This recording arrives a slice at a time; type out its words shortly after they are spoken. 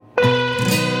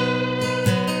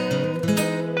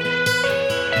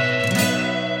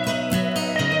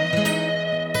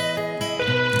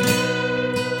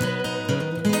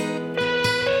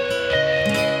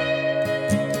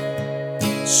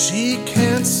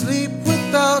sleep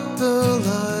without the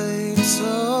lights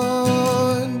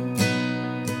on.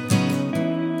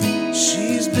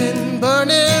 She's been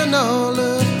burning all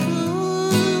of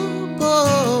her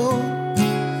bones,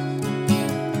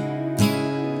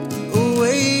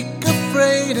 awake,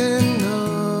 afraid and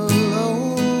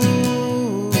alone.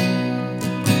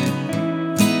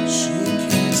 She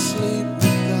can't sleep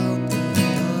without the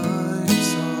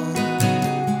lights on.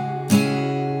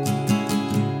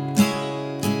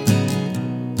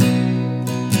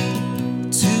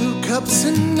 Two cups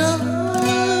in a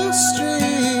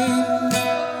stream,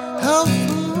 how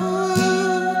far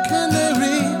can they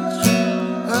reach?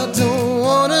 I don't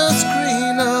want a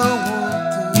screen, I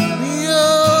want the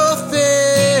real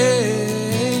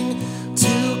thing.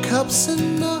 Two cups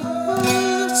in a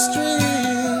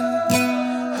stream,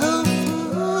 how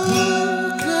far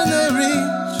can they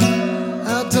reach?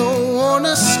 I don't want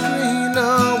a screen, I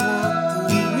want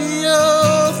the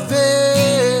real thing.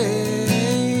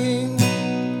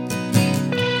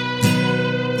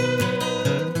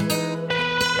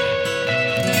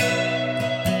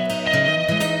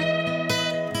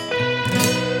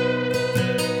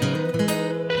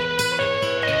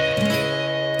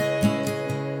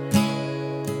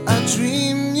 I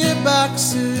dream your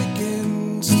back's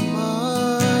against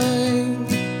mine,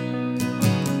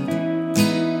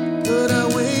 but I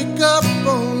wake up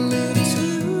only to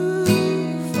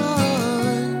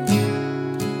find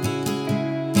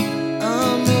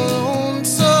I'm alone,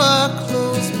 so I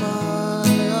close my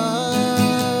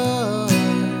eyes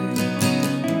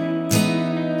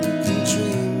and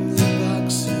dream your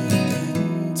back's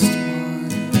against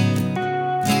mine.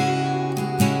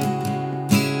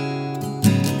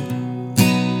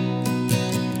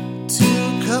 Two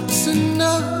cups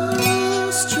enough.